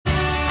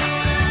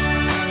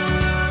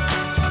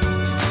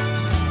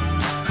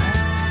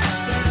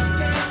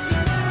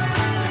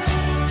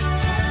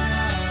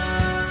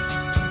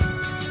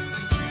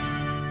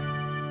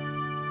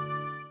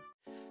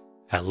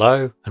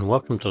Hello and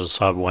welcome to the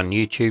Cyber One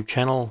YouTube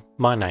channel.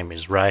 My name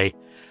is Ray,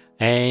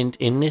 and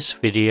in this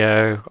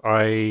video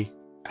I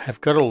have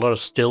got a lot of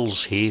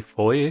stills here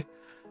for you.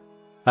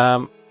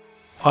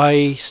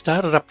 I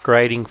started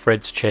upgrading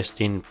Fred's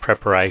chest in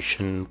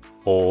preparation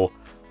for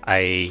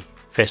a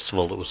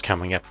festival that was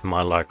coming up in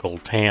my local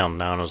town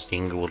known as the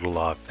Inglewood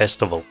Alive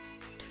Festival.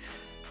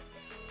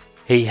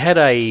 He had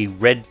a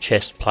red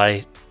chest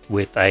plate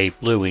with a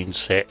blue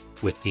inset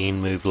with the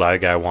InMove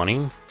logo on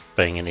him,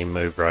 being an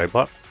InMove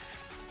robot.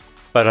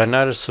 But I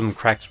noticed some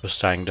cracks were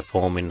starting to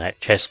form in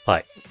that chest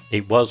plate.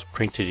 It was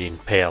printed in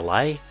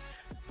PLA,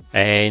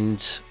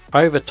 and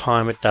over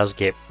time it does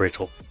get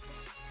brittle.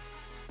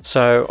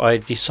 So I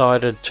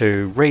decided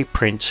to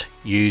reprint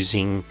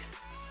using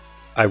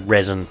a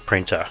resin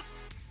printer,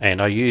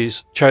 and I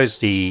chose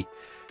the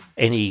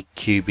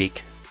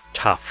Anycubic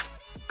Tough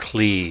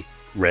Clear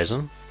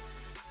resin,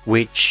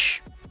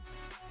 which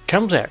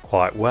comes out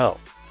quite well.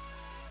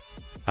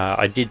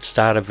 I did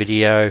start a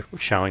video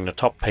showing the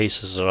top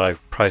pieces that I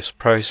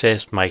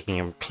post-processed, making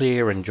them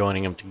clear and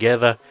joining them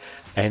together,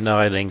 and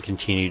I then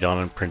continued on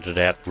and printed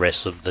out the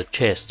rest of the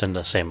chest and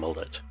assembled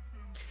it.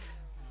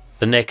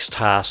 The next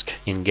task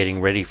in getting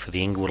ready for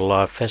the Inglewood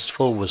Alive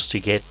Festival was to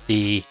get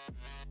the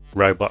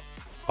robot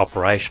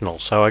operational.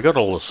 So I got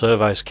all the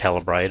servos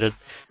calibrated,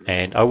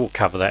 and I will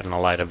cover that in a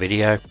later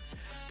video.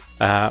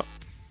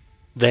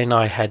 Then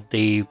I had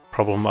the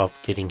problem of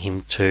getting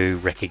him to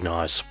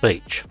recognise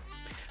speech.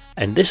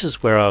 And this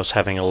is where I was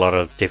having a lot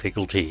of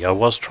difficulty. I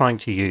was trying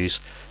to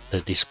use the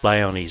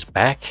display on his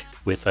back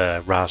with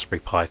a Raspberry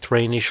Pi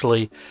 3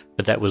 initially,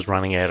 but that was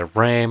running out of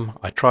RAM.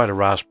 I tried a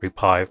Raspberry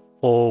Pi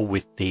 4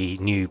 with the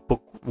new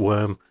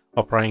Bookworm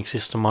operating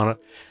system on it,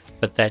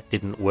 but that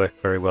didn't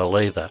work very well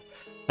either.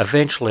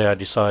 Eventually I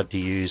decided to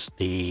use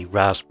the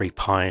Raspberry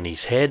Pi in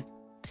his head.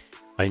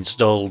 I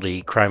installed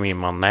the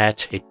Chromium on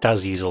that. It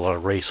does use a lot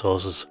of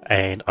resources,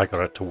 and I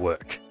got it to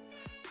work.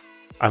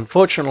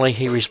 Unfortunately,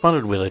 he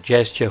responded with a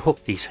gesture,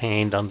 hooked his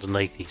hand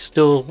underneath his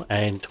stool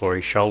and tore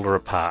his shoulder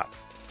apart.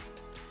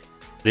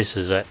 This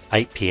is at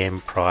 8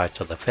 PM prior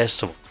to the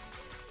festival.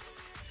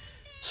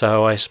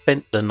 So I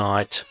spent the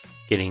night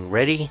getting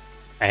ready,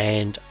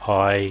 and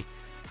I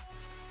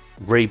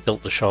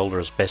rebuilt the shoulder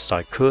as best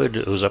I could.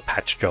 It was a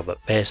patch job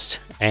at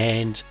best,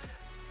 and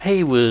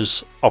he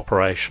was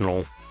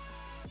operational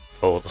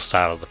for the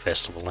start of the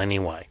festival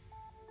anyway.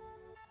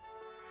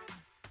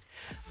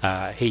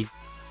 He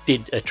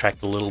did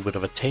attract a little bit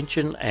of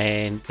attention,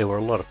 and there were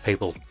a lot of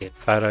people to get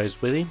photos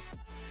with him,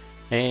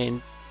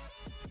 and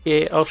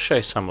yeah, I'll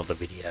show some of the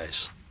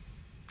videos.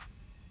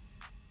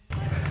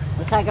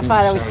 We'll take a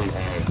photo.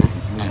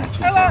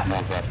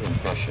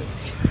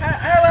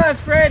 Hello,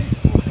 Fred.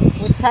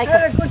 We'll take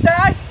Had a good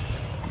day.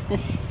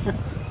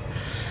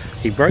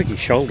 He broke his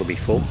shoulder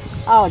before.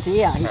 Oh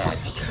dear.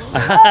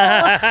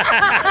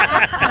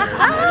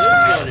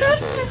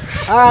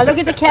 Alright, look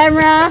at the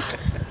camera.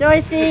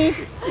 Joycey.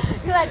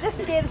 That just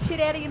scared the shit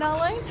out of you,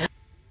 Nolene.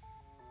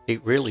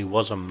 It really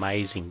was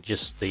amazing,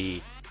 just the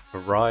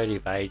variety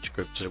of age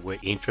groups that were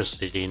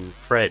interested in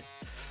Fred.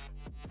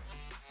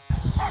 A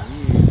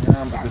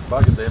bit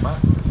buggered there,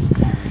 mate.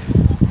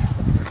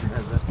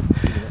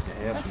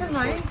 That's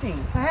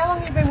amazing. So how long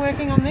have you been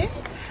working on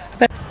this?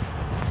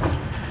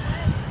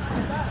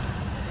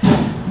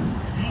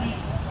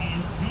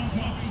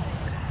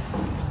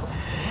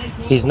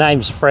 His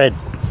name's Fred.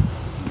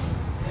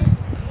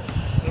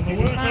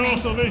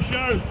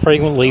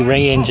 Frequently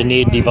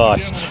re-engineered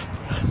device.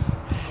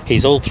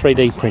 He's all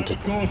 3D printed.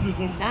 Nice.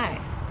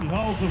 He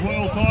holds the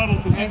world title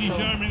at the Sydney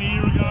Show many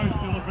years ago.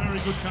 Still a very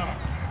good car.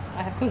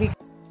 I have cookie.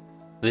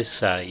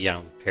 This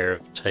young pair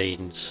of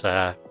teens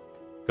got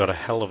a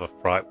hell of a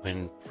fright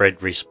when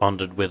Fred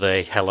responded with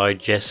a hello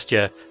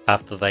gesture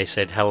after they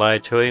said hello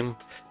to him,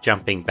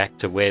 jumping back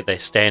to where they're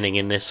standing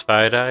in this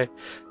photo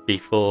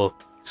before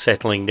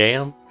settling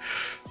down.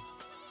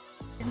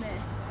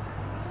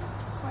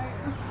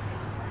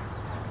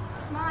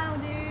 Smile,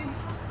 dude.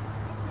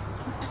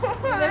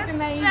 You look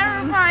amazing.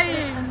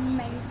 Terrifying.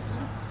 Amazing.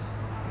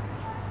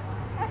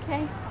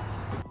 Okay.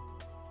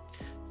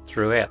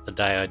 Throughout the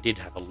day I did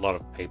have a lot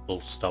of people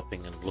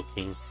stopping and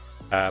looking,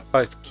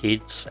 both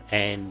kids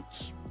and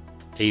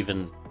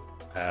even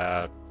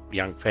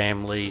young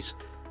families,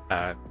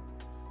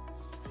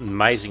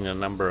 amazing a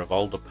number of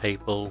older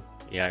people,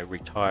 you know,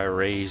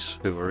 retirees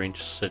who were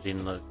interested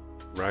in the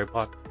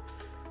robot.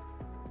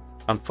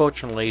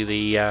 Unfortunately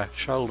the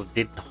shoulder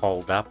didn't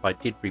hold up. I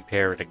did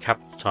repair it a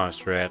couple of times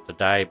throughout the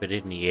day, but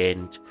in the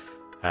end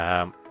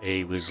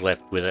he was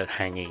left with it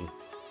hanging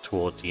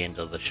towards the end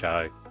of the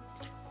show.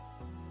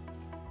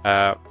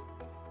 The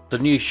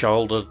new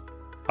shoulder,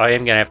 I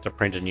am going to have to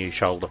print a new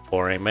shoulder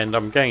for him, and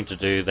I'm going to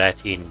do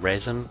that in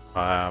resin.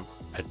 At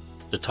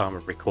the time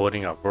of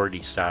recording I've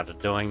already started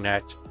doing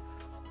that,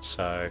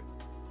 so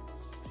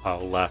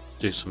I'll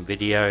do some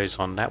videos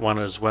on that one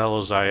as well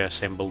as I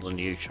assemble the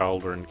new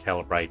shoulder and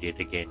calibrate it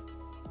again.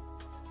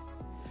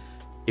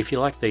 If you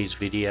like these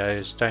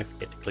videos, don't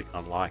forget to click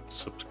on like,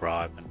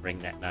 subscribe and ring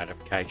that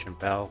notification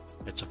bell.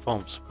 It's a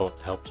form of support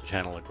that helps the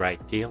channel a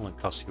great deal and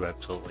costs you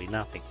absolutely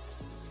nothing.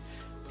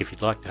 If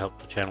you'd like to help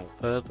the channel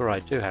further, I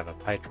do have a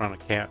Patreon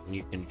account and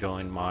you can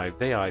join my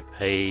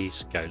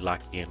VIPs, Go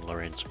Lucky and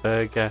Lorenz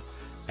Berger,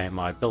 and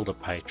my builder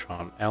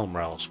patron Al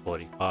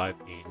Morales45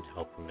 in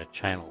helping the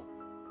channel.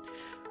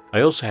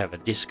 I also have a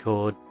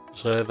Discord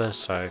server,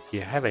 so if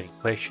you have any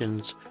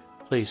questions,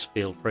 please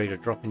feel free to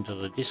drop into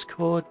the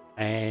Discord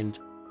and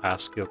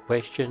ask your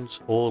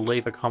questions or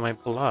leave a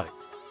comment below.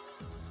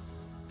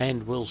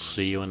 And we'll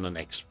see you in the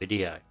next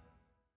video.